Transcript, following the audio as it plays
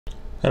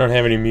I don't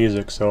have any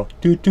music, so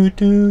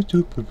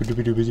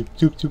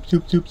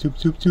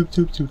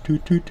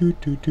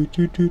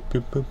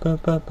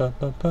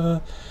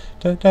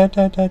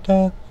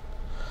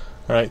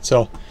alright,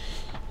 so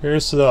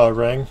here's the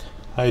ring.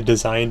 I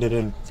designed it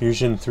in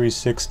Fusion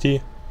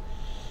 360.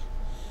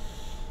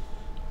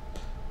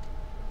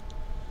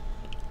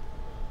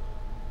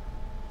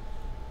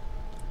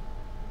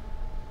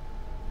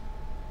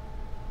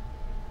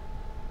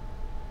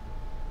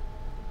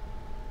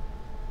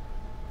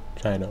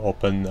 Trying to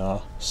open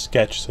the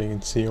sketch so you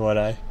can see what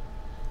I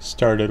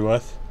started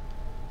with.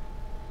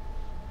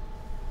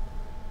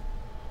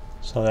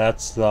 So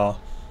that's the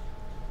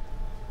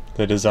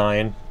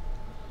design,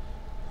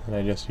 and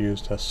I just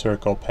used a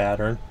circle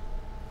pattern.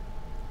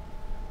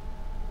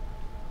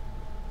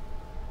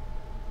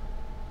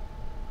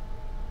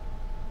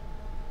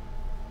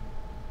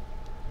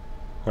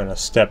 I'm going to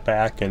step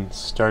back and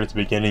start at the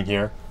beginning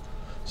here.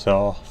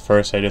 So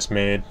first I just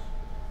made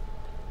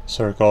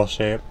circle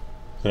shape.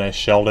 Then I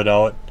shelled it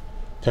out,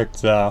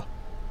 picked the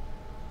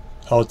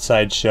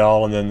outside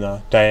shell and then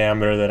the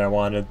diameter that I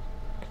wanted,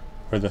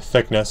 or the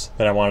thickness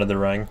that I wanted the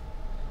ring.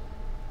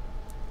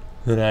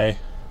 Then I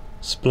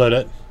split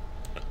it.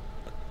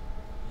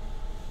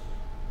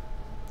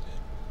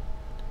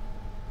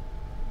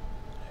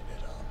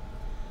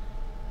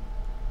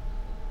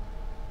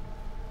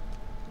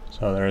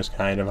 So there's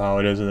kind of how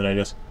it is, and then I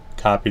just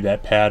copied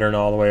that pattern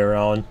all the way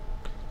around,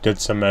 did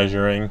some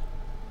measuring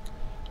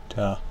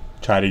to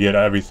try to get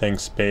everything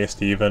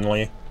spaced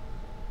evenly.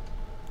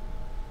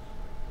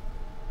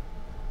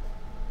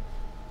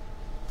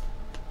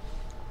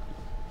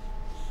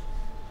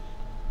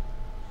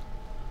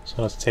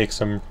 So let's take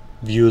some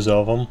views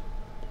of them.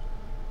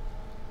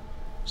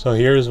 So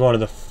here's one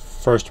of the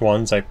first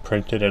ones. I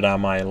printed it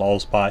on my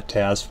Lulzbot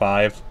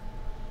Taz5.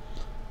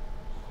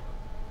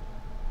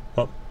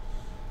 Oh,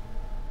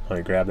 let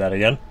me grab that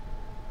again.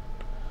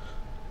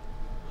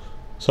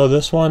 So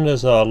this one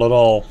is a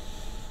little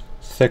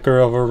thicker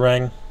of a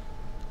ring.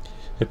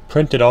 It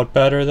printed out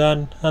better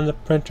than on the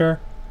printer,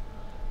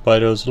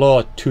 but it was a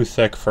little too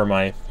thick for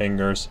my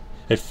fingers.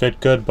 It fit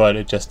good, but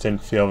it just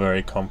didn't feel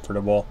very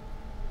comfortable.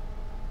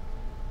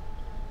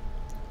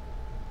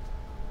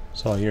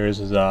 So here's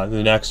the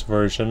next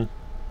version.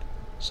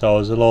 So it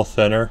was a little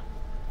thinner,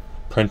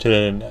 printed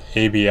in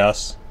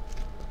ABS,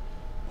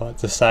 but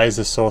the size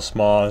is so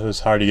small it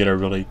was hard to get a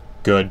really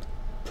good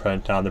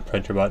print on the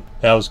printer, but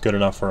that was good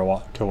enough for a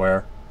while to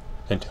wear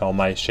until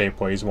my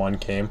Shapeways one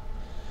came.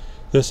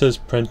 This is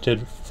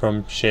printed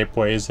from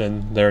Shapeways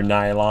in their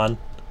nylon,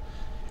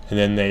 and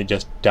then they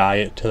just dye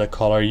it to the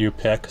color you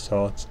pick,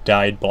 so it's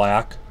dyed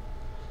black.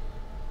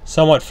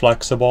 Somewhat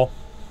flexible,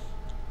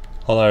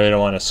 although I don't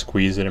want to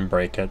squeeze it and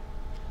break it.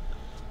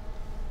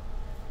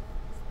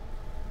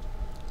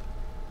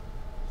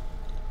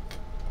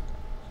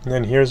 And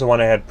then here's the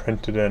one I had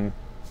printed in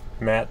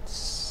matte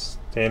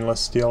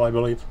stainless steel, I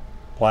believe,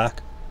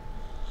 black.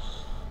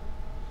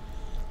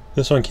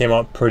 This one came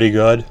out pretty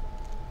good.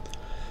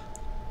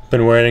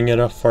 Been wearing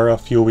it for a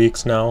few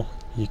weeks now.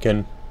 You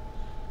can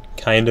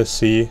kind of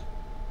see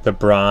the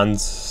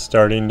bronze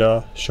starting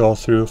to show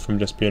through from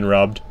just being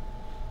rubbed.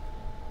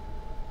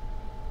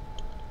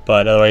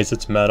 But otherwise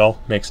it's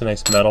metal, makes a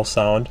nice metal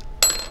sound.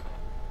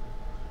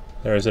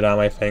 There's it on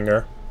my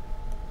finger.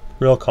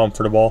 Real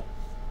comfortable.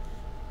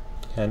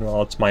 And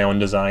well, it's my own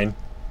design.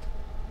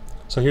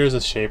 So here's the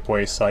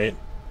Shapeways site.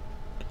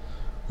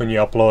 When you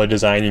upload a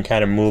design, you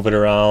kind of move it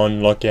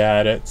around, look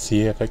at it,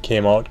 see if it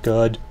came out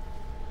good.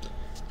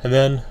 And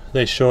then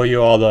they show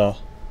you all the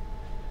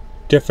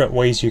different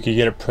ways you could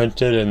get it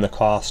printed and the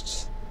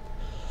costs.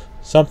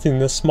 Something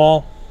this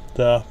small,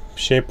 the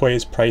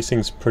Shapeways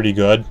pricing's pretty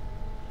good,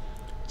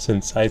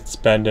 since I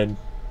spend a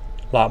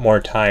lot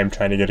more time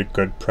trying to get a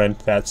good print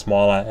that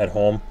small at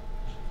home.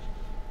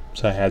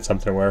 So I had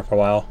something to wear for a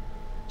while.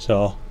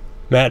 So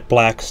matte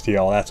black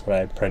steel, that's what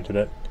I printed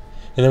it.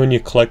 And then when you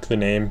click the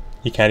name,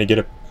 you kind of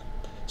get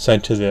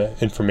sent to the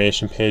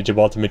information page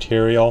about the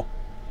material.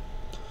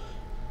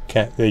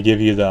 They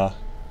give you the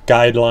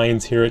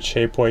guidelines here at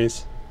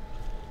Shapeways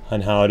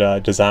on how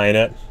to design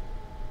it.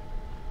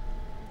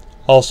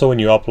 Also, when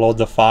you upload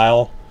the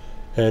file,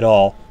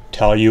 it'll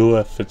tell you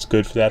if it's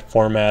good for that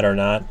format or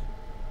not.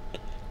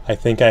 I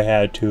think I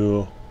had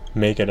to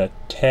make it a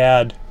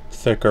tad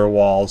thicker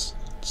walls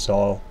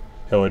so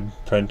it would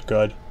print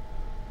good.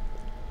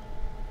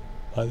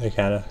 But they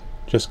kind of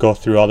just go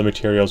through all the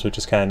materials, which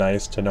is kind of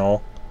nice to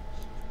know.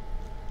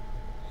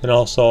 And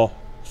also,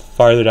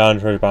 farther down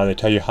towards the bottom, they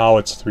tell you how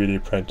it's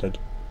 3D printed,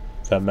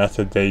 the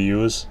method they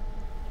use.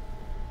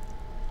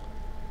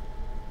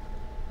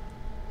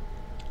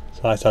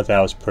 So I thought that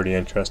was pretty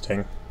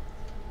interesting.